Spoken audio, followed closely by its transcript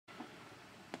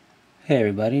Hey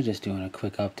everybody, just doing a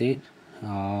quick update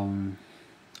on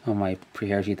my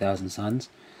Pre-Hare 2000 Suns.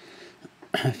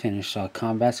 I finished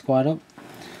Combat Squad up.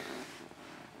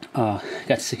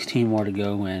 Got 16 more to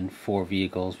go and 4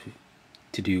 vehicles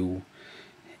to do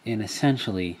in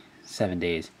essentially 7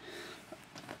 days.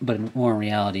 But more in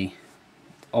reality,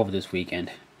 over this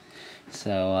weekend.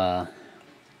 So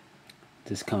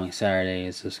this coming Saturday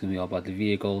is just going to be all about the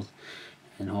vehicles.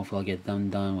 And hopefully I'll get them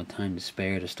done with time to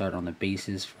spare to start on the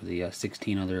bases for the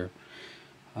 16 other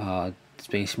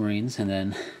Space Marines. And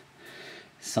then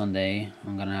Sunday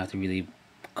I'm gonna have to really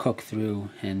cook through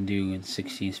and do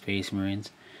 16 Space Marines.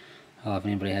 If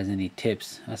anybody has any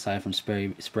tips aside from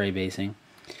spray basing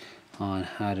on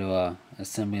how to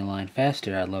assembly a line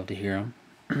faster, I'd love to hear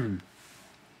them.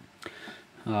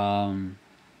 Well,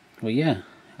 yeah,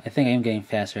 I think I am getting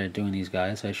faster at doing these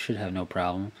guys, so I should have no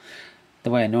problem. The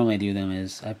way I normally do them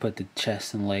is I put the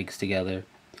chest and legs together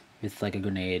with like a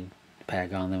grenade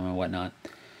pack on them or whatnot.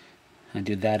 I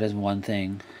do that as one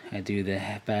thing. I do the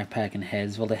backpack and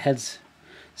heads. Well, the heads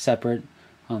separate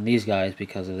on these guys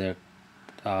because of their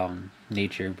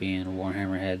nature being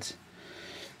Warhammer heads.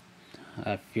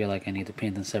 I feel like I need to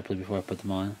paint them separately before I put them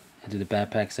on. I do the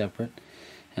backpack separate,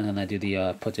 and then I do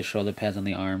the put the shoulder pads on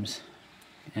the arms,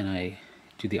 and I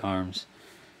do the arms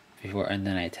before, and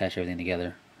then I attach everything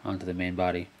together onto the main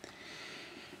body.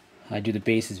 I do the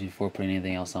bases before putting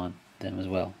anything else on them as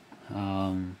well.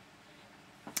 So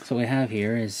what we have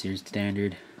here is your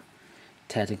standard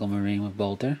tactical marine with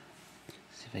bolter.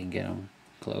 See if I can get him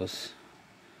close.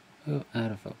 Oh,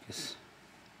 out of focus.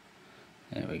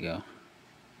 There we go.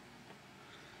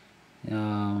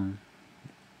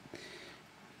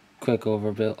 Quick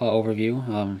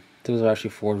overview. Those are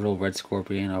actually 4 real Red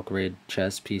Scorpion upgrade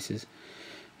chest pieces.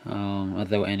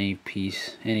 Although any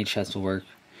chest will work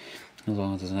as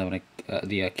long as it doesn't have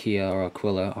the Kia or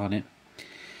Aquila on it.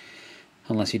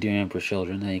 Unless you're doing Emperor's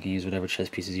Children, then you can use whatever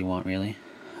chest pieces you want, really.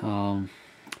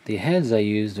 The heads I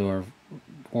used are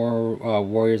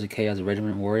Warriors of Chaos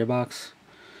Regiment Warrior Box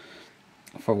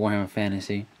for Warhammer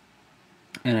Fantasy,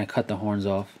 and I cut the horns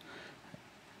off.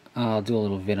 I'll do a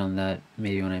little vid on that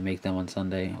maybe when I make them on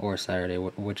Sunday or Saturday,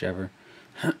 whichever.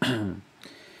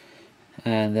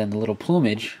 And then the little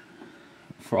plumage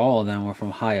for all of them were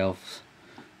from High Elves.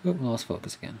 Oop, lost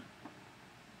focus again.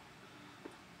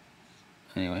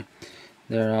 Anyway,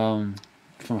 they're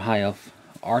from High Elf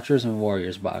Archers and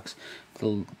Warriors box.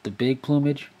 The big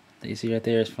plumage that you see right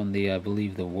there is from the I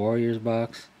believe the Warriors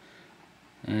box,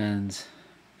 and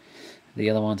the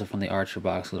other ones are from the Archer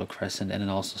box, little crescent, and then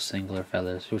also singular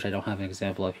feathers, which I don't have an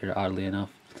example of here, oddly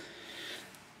enough.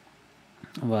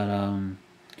 But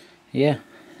yeah,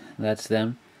 that's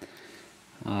them.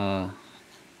 How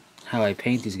I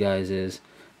paint these guys is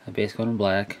I base coat them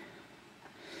black,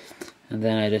 and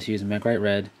then I just use Mechite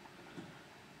red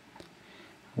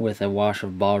with a wash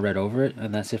of ball red over it,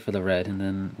 and that's it for the red. And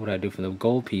then what I do for the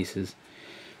gold pieces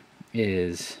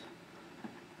is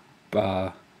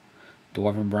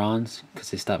Dwarven Bronze, because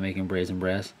they stopped making Brazen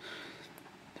Brass,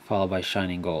 followed by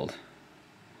Shining Gold.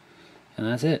 And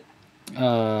that's it.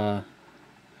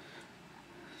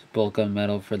 Bulk gun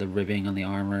metal for the ribbing on the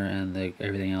armor and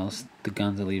everything else. The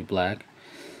guns I leave black.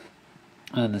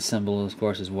 And the symbol, of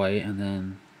course, is white, and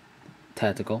then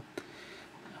tactical.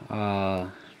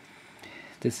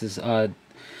 This is the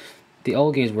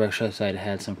old Games Workshop site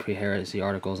had some pre-heresy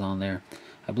articles on there.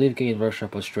 I believe Games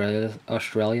Workshop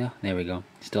Australia, there we go,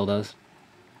 still does.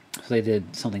 So they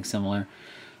did something similar.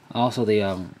 Also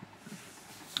the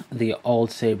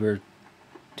old Saber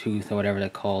Tooth or whatever they're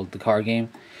called, the card game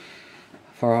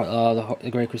for the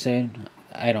Great Crusade.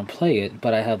 I don't play it,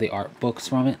 but I have the art books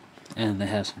from it, and they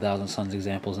have some Thousand Sons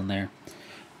examples in there.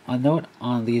 A note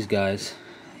on these guys,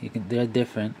 they're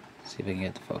different. Let's see if I can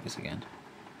get the focus again.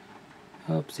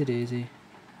 Oopsie daisy.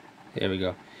 There we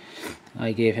go.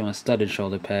 I gave him a studded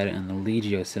shoulder pad and the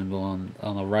Legio symbol on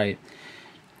the right,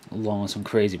 along with some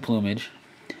crazy plumage.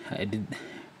 I did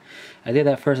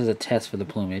that first as a test for the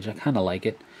plumage. I kind of like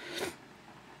it.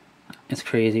 It's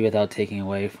crazy without taking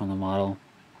away from the model,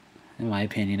 in my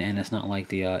opinion, and it's not like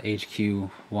the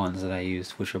HQ ones that I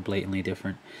used, which are blatantly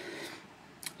different.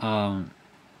 The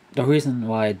reason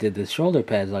why I did the shoulder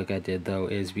pads like I did, though,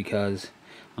 is because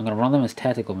I'm going to run them as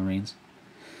tactical marines,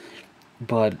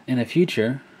 but in the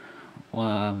future,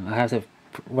 I have to...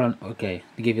 Okay,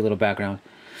 to give you a little background,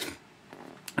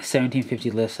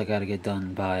 1750 lists I got to get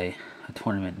done by a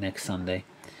tournament next Sunday.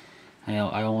 I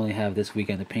only have this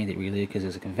weekend to paint it, really, because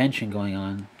there's a convention going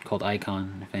on called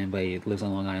Icon, if anybody lives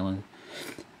on Long Island,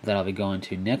 that I'll be going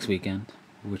to next weekend,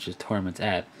 which is tournaments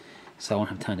at, so I won't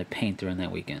have time to paint during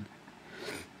that weekend.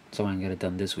 so I can get it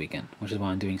done this weekend, which is why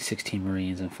I'm doing 16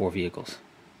 Marines and 4 vehicles.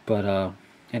 But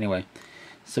anyway,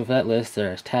 so for that list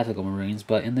there's tactical Marines,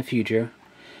 but in the future,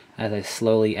 as I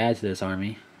slowly add to this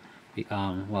army,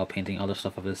 while painting other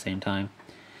stuff up at the same time,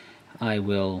 I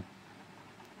will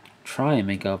try and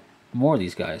make up more of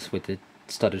these guys with the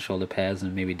studded shoulder pads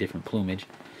and maybe different plumage,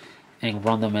 and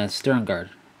run them as Stern Guard,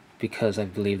 because I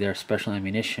believe their special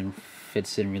ammunition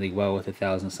fits in really well with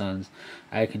 1,000 Suns.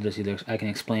 I can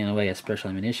explain away as special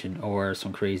ammunition or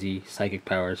some crazy psychic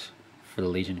powers for the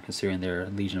Legion, considering their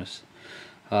Legion is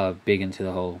big into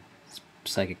the whole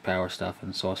psychic power stuff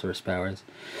and sorceress powers.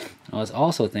 I was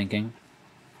also thinking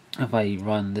if I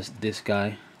run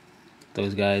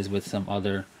those guys with some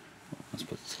other, let's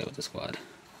put this guy with the squad,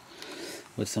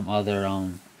 with some other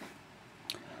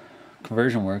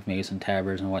conversion work, maybe some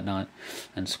tabards and whatnot,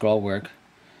 and scroll work,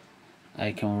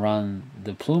 I can run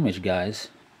the plumage guys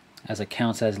as it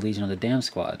counts as Legion of the Damned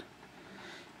squad.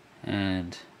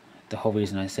 And the whole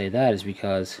reason I say that is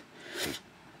because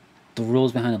the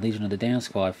rules behind the Legion of the Damned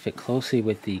squad fit closely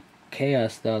with the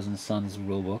Chaos 1,000 Suns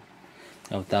rulebook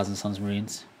of 1,000 Suns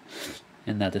Marines,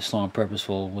 and that they're slow and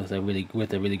purposeful with a really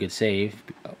good save,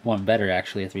 one better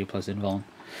actually, a 3+ invuln,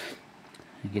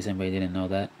 in case anybody didn't know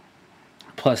that.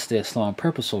 Plus the slow and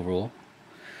purposeful rule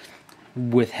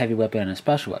with heavy weapon and a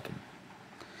special weapon.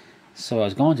 So what I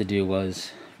was going to do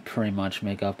was pretty much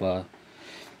make up a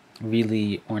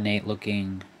really ornate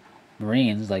looking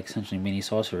Marines, like essentially mini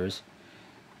sorcerers,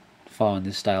 following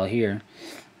this style here,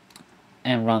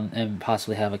 and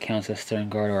possibly have accounts as Stern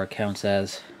Guard or accounts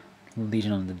as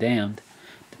Legion of the Damned,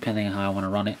 depending on how I want to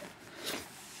run it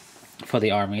for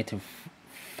the army, to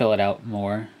fill it out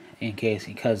more,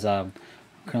 because I'm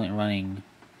currently running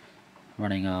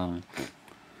an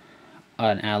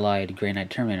allied Grey Knight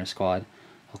Terminator squad,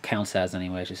 or counts as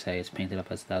anyway, I should say. It's painted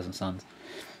up as 1,000 Suns,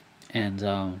 and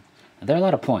there are a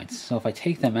lot of points. So if I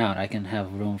take them out, I can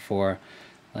have room for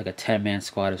like a 10-man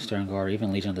squad of Stern Guard, or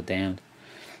even Legion of the Damned,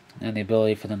 and the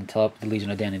ability for them to tell up the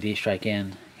Legion of the Damned and D-strike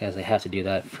in, because they have to do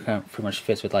that. Pretty much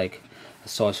fits with like a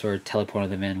sorcerer teleporting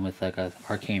them in with like an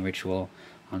arcane ritual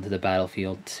onto the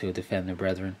battlefield to defend their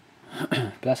brethren.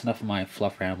 But that's enough of my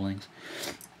fluff ramblings.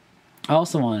 I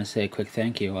also want to say a quick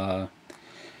thank you. I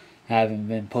haven't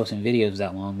been posting videos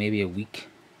that long, maybe a week,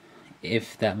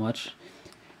 if that much.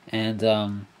 And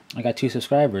I got 2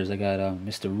 subscribers. I got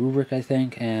Mr. Rubric, I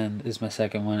think, and this is my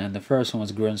second one. And the first one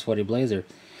was Grun's 40 Blazer.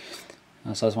 So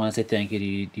I just want to say thank you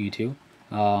to you two.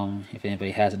 If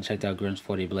anybody hasn't checked out Grun's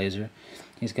 40 Blazer,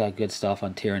 he's got good stuff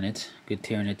on Tyranid, good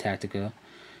Tyranid Tactica,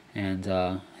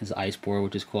 and his Ice Board,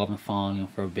 which is cool. I've been following him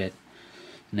for a bit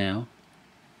now.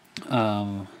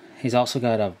 He's also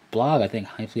got a blog, I think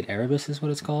High Fleet Erebus is what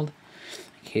it's called,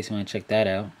 in case you want to check that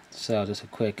out. So just a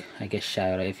quick, I guess,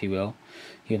 shout out, if you will.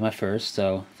 He was my first,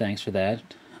 so thanks for that.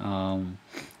 And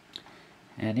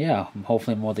yeah,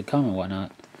 hopefully more to come and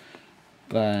whatnot.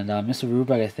 But Mr.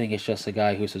 Rubric, I think, is just a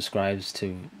guy who subscribes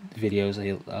to videos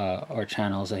that or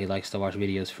channels that he likes to watch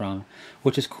videos from,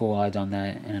 which is cool. I've done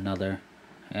that in another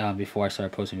before I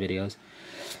started posting videos.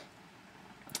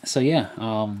 So yeah,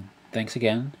 thanks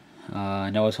again. I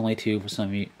know it's only 2 for some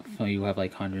of you who have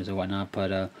like hundreds or whatnot,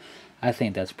 but I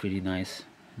think that's pretty nice.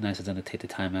 Nice of them to take the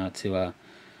time out to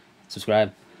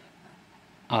subscribe.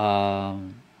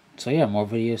 So yeah, more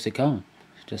videos to come.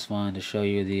 Just wanted to show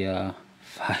you the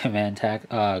 5-man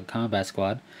combat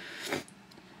squad,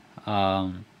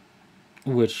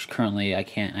 which currently I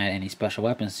can't add any special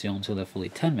weapons to until they're fully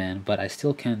 10-man, but I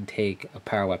still can take a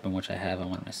power weapon, which I have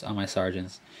on my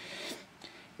sergeants.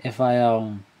 If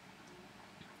I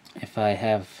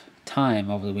have time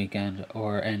over the weekend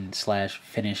and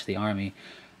finish the army,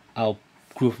 I'll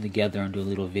group them together and do a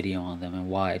little video on them and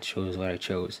why I chose what I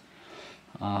chose.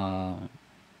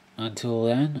 Until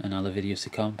then, another videos to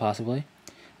come possibly.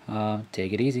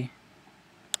 Take it easy.